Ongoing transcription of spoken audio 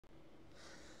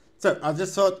So I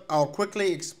just thought I'll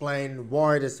quickly explain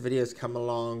why this video has come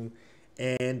along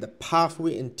and the path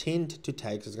we intend to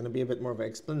take. So it's going to be a bit more of an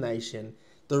explanation,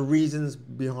 the reasons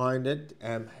behind it,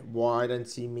 why I don't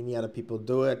see many other people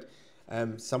do it.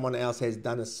 Someone else has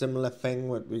done a similar thing,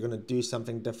 we're going to do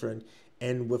something different,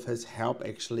 and with his help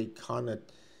actually kind of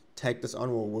take this on,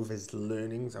 or with his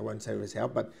learnings, I won't say with his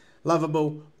help, but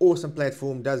Lovable, awesome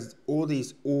platform, does all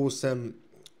these awesome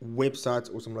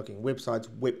websites, awesome looking websites,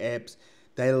 web apps.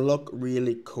 They look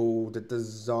really cool. The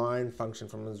design function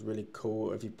from them is really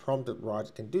cool. If you prompt it right,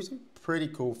 it can do some pretty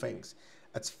cool things.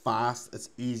 It's fast, it's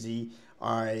easy.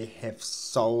 I have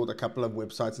sold a couple of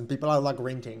websites, and people are like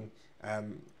renting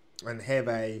and have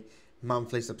a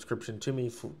monthly subscription to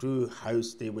me to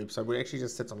host their website, which actually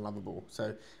just sits on Lovable.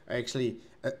 So I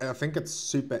think it's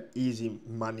super easy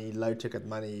money, low ticket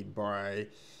money by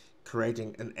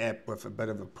creating an app with a bit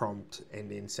of a prompt and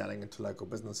then selling it to local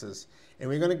businesses. And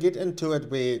we're going to get into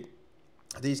it where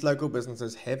these local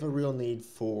businesses have a real need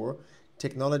for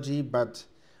technology, but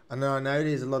I know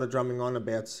there's a lot of drumming on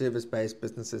about service-based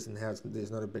businesses and how there's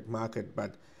not a big market,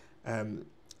 but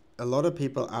a lot of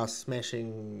people are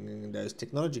smashing those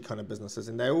technology kind of businesses,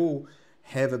 and they all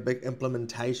have a big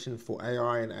implementation for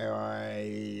AI, and AI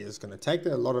is going to take a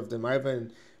lot of them over,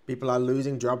 and people are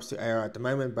losing jobs to AI at the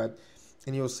moment.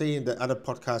 And you'll see in the other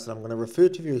podcast that I'm going to refer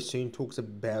to very soon talks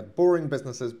about boring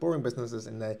businesses,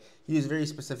 and they use very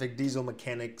specific diesel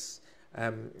mechanics.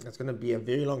 It's going to be a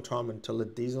very long time until a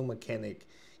diesel mechanic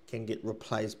can get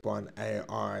replaced by an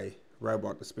AI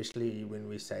robot, especially when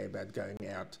we say about going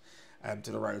out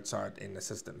to the roadside in the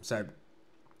system. So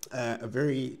a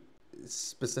very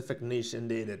specific niche in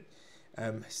there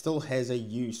that still has a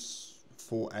use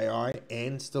for AI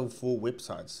and still for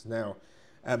websites. Now,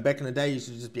 back in the day, you used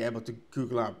to just be able to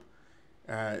Google up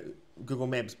Google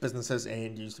Maps businesses,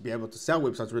 and you used to be able to sell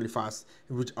websites really fast,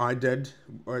 which I did.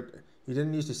 Or you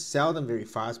didn't used to sell them very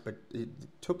fast, but it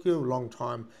took you a long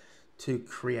time to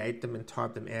create them and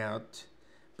type them out.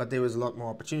 But there was a lot more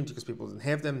opportunity because people didn't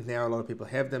have them. Now a lot of people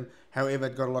have them. However,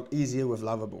 it got a lot easier with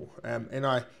Lovable. And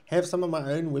I have some of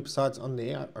my own websites on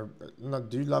there. I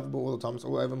do Lovable all the time. It's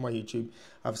all over my YouTube.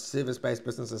 I have service-based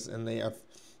businesses in there. I've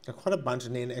got quite a bunch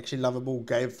in there. And actually, Lovable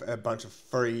gave a bunch of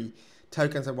free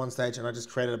tokens at one stage, and I just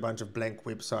created a bunch of blank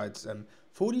websites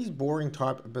for these boring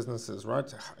type of businesses,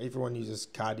 right? Everyone uses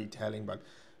car detailing, but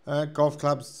golf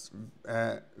clubs,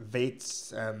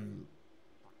 vets,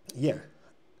 yeah.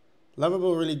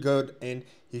 Lovable, really good, and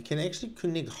you can actually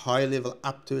connect high level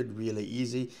up to it really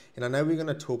easy. And I know we're going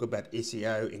to talk about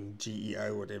SEO and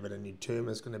GEO, whatever the new term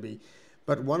is going to be,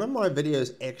 but one of my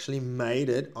videos actually made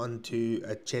it onto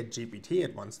a chat GPT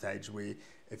at one stage, where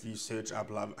if you search up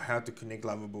how to connect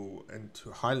Lovable into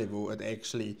high level, it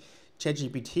actually chat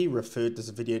GPT referred this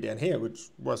video down here, which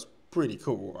was pretty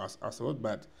cool, I thought.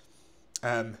 But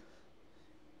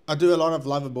I do a lot of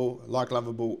Lovable, like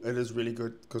Lovable. It is really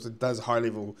good because it does high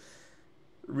level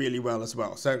really well as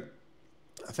well. So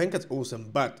I think it's awesome,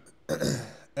 but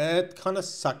it kind of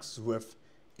sucks with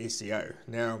SEO.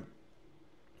 Now,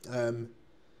 I'm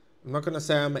not going to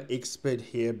say I'm an expert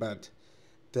here, but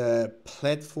the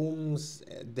platforms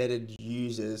that it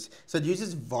uses, so it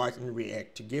uses Vite and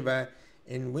React together,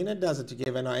 and when it does it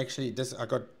together, and I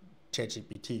got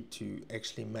ChatGPT to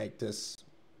actually make this,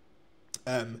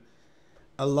 a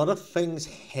lot of things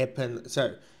happen.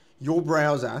 So your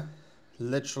browser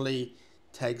literally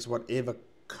takes whatever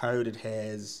code it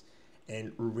has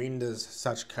and renders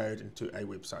such code into a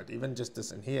website. Even just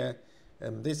this in here,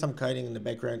 there's some coding in the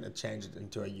background. It changed it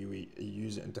into a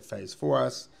user interface for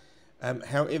us.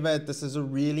 However, this is a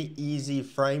really easy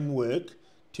framework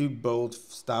to build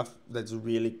stuff that's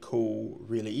really cool,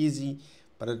 really easy,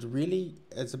 but it's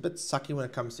a bit sucky when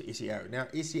it comes to SEO. Now,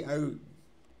 SEO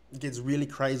gets really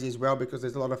crazy as well because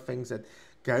there's a lot of things that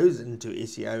goes into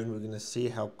SEO, and we're going to see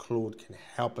how Claude can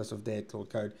help us with that, Claude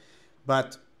Code.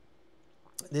 But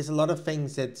there's a lot of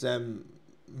things that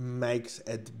makes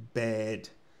it bad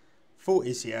for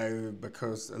SEO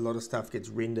because a lot of stuff gets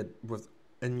rendered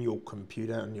within your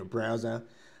computer, on your browser,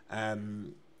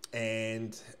 and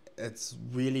it's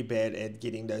really bad at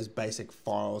getting those basic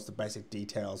files, the basic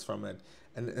details from it.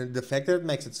 And the fact that it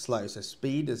makes it slow, so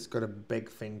speed has got a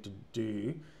big thing to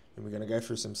do. And we're going to go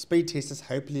through some speed testers,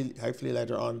 hopefully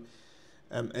later on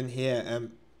in here.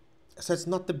 So it's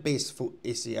not the best for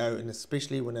SEO, and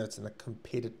especially when it's in a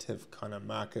competitive kind of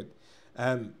market.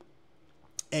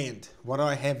 And what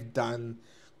I have done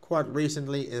quite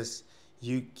recently is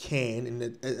you can, and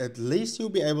at least you'll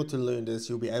be able to learn this,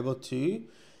 you'll be able to,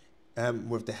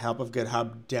 with the help of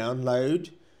GitHub,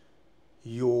 download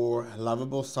your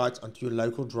Lovable sites onto your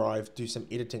local drive, do some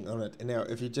editing on it. And now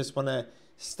if you just want to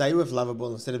stay with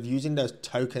Lovable. Instead of using those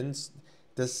tokens,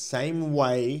 the same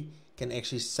way can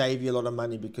actually save you a lot of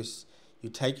money, because you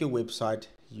take your website,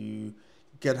 you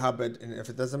GitHub it, and if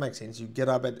it doesn't make sense, you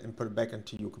GitHub it and put it back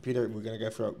into your computer. We're going to go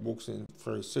for a walk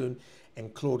through soon,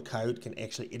 and Claude Code can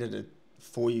actually edit it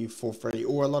for you for free,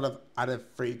 or a lot of other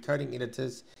free coding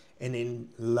editors, and then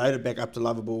load it back up to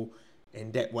Lovable,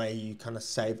 and that way you kind of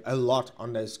save a lot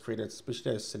on those credits,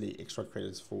 especially those silly extra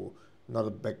credits for not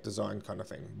a big design kind of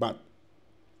thing. But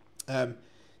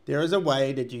there is a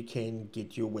way that you can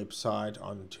get your website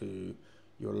onto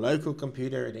your local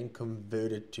computer and then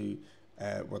convert it to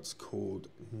what's called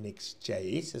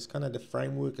Next.js. It's kind of the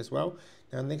framework as well.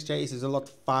 Now, Next.js is a lot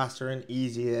faster and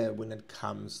easier when it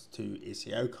comes to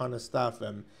SEO kind of stuff.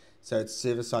 So it's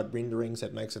server-side rendering, so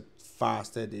it makes it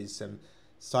faster. There's some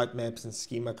sitemaps and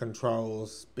schema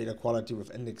controls, better quality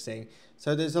with indexing.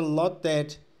 So there's a lot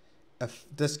that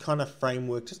this kind of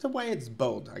framework, just the way it's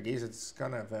built, I guess it's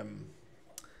kind of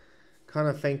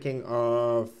thinking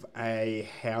of a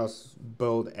house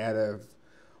built out of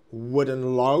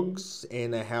wooden logs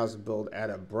and a house built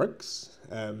out of bricks.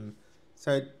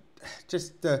 So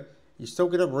just you still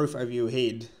get a roof over your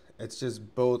head. It's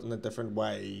just built in a different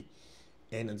way,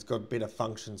 and it's got better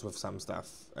functions with some stuff.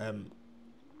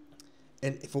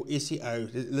 And for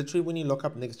SEO, literally when you look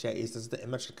up Next.js, this is the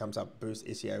image that comes up, boost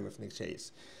SEO with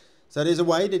Next.js. So there's a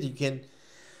way that you can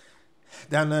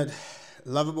download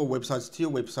Lovable websites to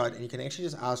your website, and you can actually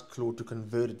just ask Claude to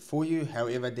convert it for you.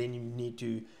 However, then you need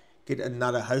to get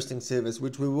another hosting service,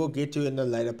 which we will get to in the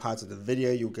later parts of the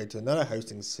video. You'll get to another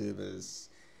hosting service,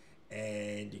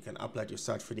 and you can upload your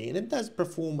site for there, and it does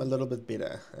perform a little bit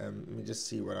better. Let me just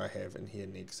see what I have in here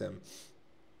next.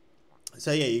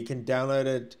 So yeah, you can download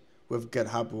it with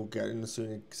GitHub, or get in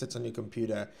soon. It sits on your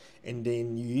computer, and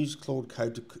then you use Claude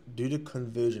Code to do the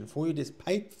conversion for you. There's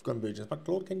paid conversions, but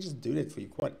Claude can just do that for you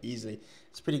quite easily.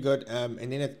 It's pretty good. And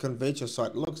then it converts your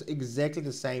site. It looks exactly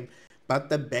the same, but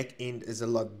the back end is a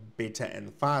lot better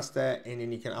and faster, and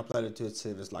then you can upload it to a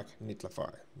service like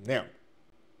Netlify. Now,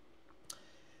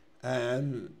 I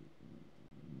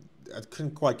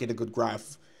couldn't quite get a good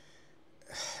graph.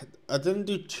 I didn't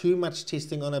do too much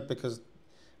testing on it, because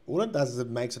all it does is it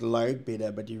makes it load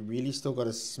better, but you really still got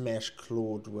to smash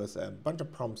Claude with a bunch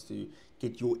of prompts to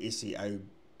get your SEO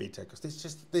better, because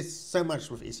there's so much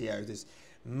with SEO. There's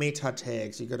meta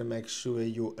tags. You got to make sure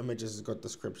your images has got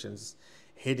descriptions,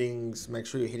 headings, make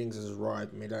sure your headings is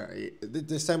right, meta.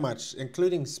 There's so much,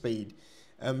 including speed.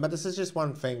 But this is just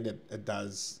one thing that it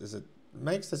does, is it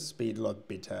makes the speed a lot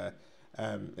better.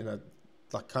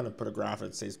 Like kind of put a graph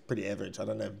that says pretty average. I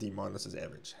don't know if D- is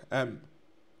average.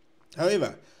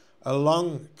 However,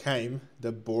 along came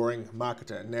the boring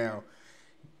marketer. Now,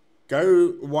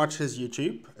 go watch his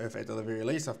YouTube, if at the very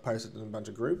least. I've posted in a bunch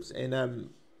of groups, and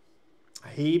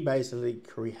he basically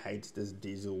creates this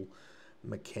diesel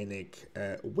mechanic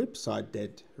website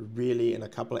that really in a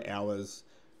couple of hours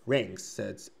ranks. So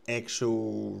it's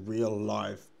actual real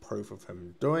life proof of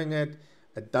him doing it.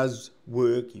 It does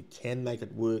work. You can make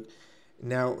it work.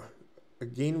 Now,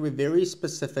 again, we're very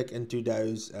specific into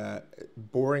those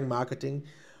boring marketing,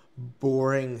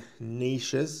 boring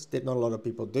niches that not a lot of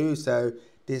people do. So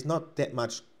there's not that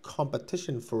much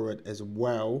competition for it as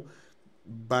well,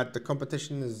 but the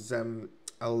competition is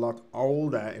a lot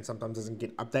older and sometimes doesn't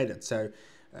get updated. So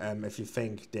if you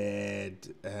think that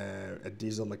a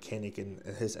diesel mechanic in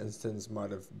his instance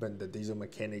might have been the diesel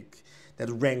mechanic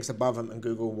that ranks above him, and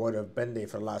Google would have been there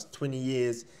for the last 20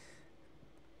 years,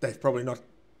 they've probably not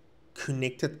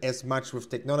connected as much with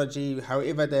technology.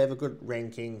 However, they have a good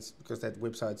rankings because that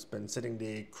website's been sitting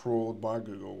there, crawled by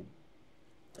Google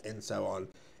and so on,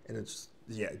 and it's,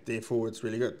 yeah, therefore it's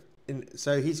really good. And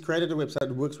so he's created a website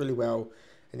that works really well,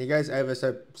 and he goes over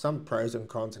some pros and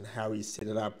cons and how he set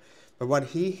it up. But what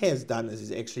he has done is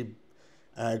he's actually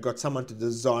got someone to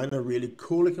design a really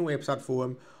cool looking website for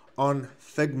him on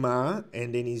Figma,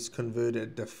 and then he's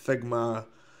converted the Figma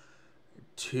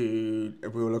to,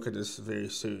 we'll look at this very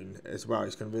soon as well.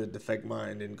 He's converted the Figma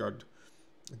and then got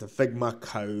the Figma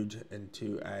code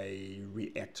into a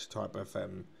React type of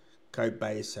code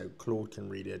base, so Claude can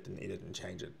read it and edit and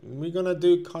change it. And we're going to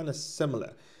do kind of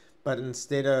similar, but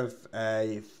instead of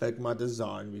a Figma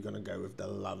design, we're going to go with the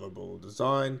Lovable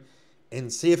design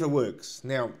and see if it works.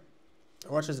 Now,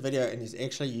 I watched this video and he's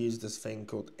actually used this thing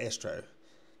called Astro.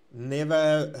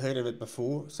 Never heard of it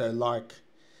before. So like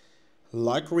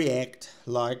React,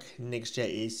 like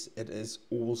Next.js, it is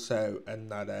also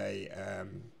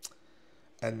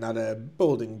another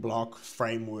building block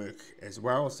framework as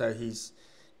well. So he's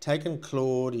taken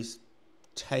Claude, he's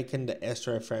taken the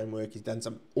Astro framework, he's done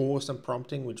some awesome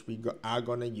prompting, which we are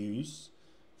going to use.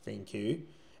 Thank you.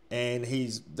 and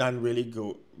he's done really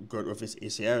good with his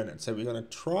SEO in it. So we're going to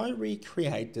try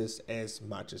recreate this as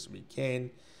much as we can.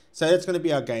 So that's going to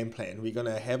be our game plan. We're going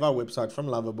to have our website from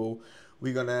Lovable.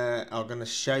 I'm going to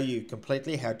show you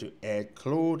completely how to add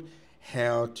Claude,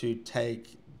 how to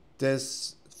take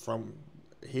this from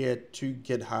here to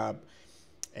GitHub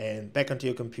and back onto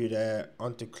your computer,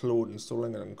 onto Claude,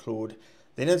 installing it on Claude.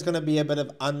 Then it's going to be a bit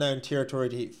of unknown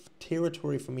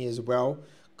territory for me as well,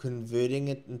 converting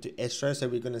it into Astro. So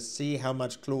we're going to see how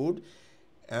much Claude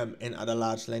and other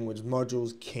large language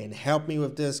modules can help me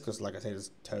with this, because like I said,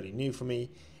 it's totally new for me.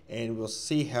 And we'll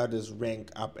see how does rank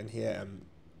up in here. And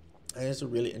there's a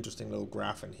really interesting little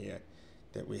graph in here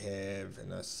that we have,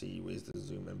 and I see where's the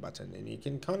zoom in button, and you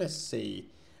can kind of see,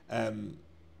 I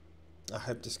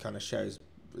hope this kind of shows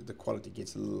the quality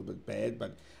gets a little bit bad,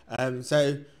 but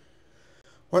so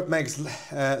what makes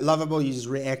Lovable uses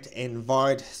React and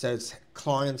Vite, so it's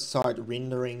client-side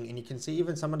rendering, and you can see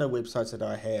even some of the websites that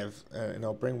I have, and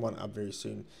I'll bring one up very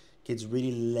soon, gets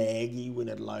really laggy when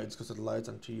it loads, because it loads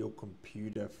onto your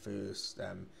computer first,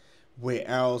 where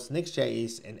else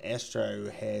Next.js and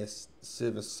Astro has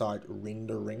server-side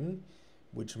rendering,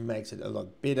 which makes it a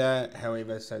lot better.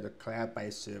 However, so the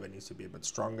cloud-based server needs to be a bit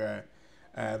stronger.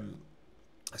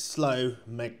 Slow,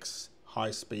 mix,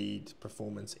 high speed,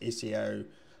 performance, SEO,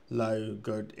 low,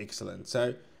 good, excellent.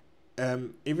 So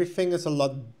everything is a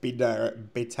lot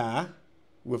better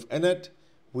within it.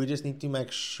 We just need to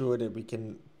make sure that we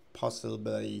can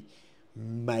possibly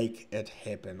make it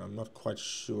happen. I'm not quite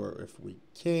sure if we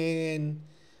can,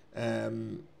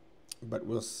 but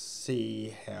we'll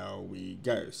see how we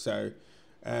go. So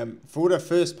for the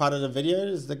first part of the video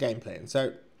is the game plan.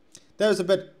 So that was a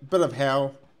bit of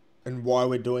how and why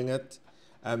we're doing it.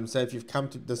 So if you've come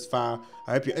to this far,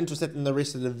 I hope you're interested in the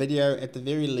rest of the video. At the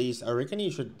very least, I reckon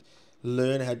you should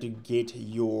learn how to get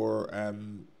your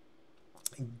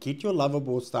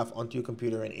Lovable stuff onto your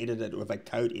computer and edit it with a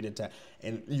code editor,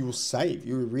 and you'll save.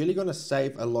 You're really going to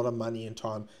save a lot of money and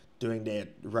time doing that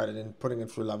rather than putting it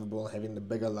through Lovable and having the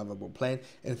bigger Lovable plan.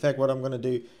 In fact, what I'm going to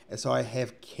do is I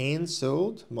have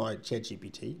cancelled my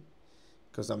ChatGPT,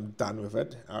 because I'm done with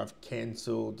it. I've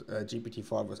cancelled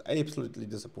GPT-5, was absolutely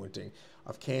disappointing.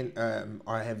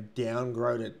 I have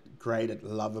graded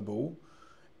Lovable,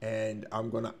 and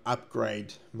I'm gonna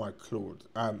upgrade my Claude,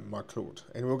 and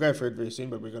we'll go through it very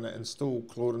soon. But we're gonna install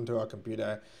Claude into our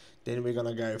computer. Then we're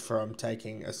gonna go from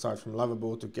taking a site from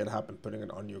Lovable to GitHub and putting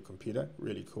it on your computer.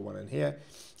 Really cool one in here.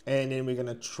 And then we're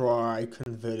gonna try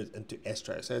convert it into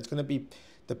Astro. So it's gonna be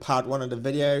the part one of the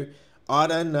video. I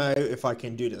don't know if I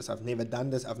can do this. I've never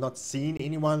done this. I've not seen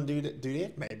anyone do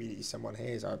that. Maybe someone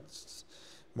has.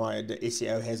 The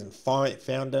SEO hasn't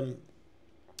found them.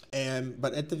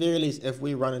 But at the very least, if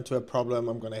we run into a problem,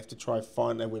 I'm going to have to try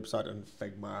find a website in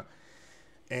Figma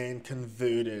and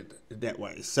convert it that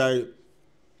way. So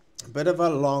a bit of a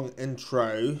long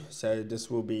intro. So this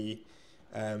will be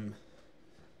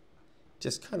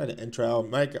just kind of the intro.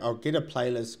 I'll get a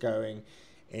playlist going,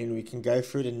 and we can go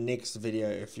through the next video.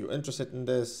 If you're interested in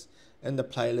this, in the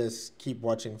playlist, keep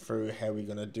watching through how we're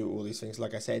going to do all these things.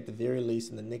 Like I say, at the very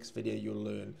least, in the next video, you'll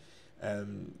learn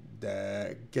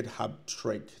the GitHub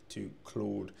trick to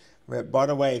Claude. By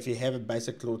the way, if you have a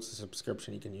basic Claude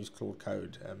subscription, you can use Claude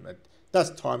Code. It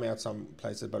does time out some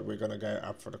places, but we're going to go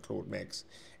up for the Claude Max.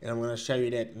 And I'm going to show you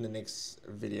that in the next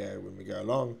video when we go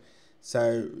along.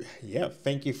 So, yeah,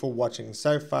 thank you for watching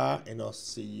so far, and I'll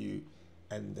see you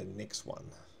in the next one.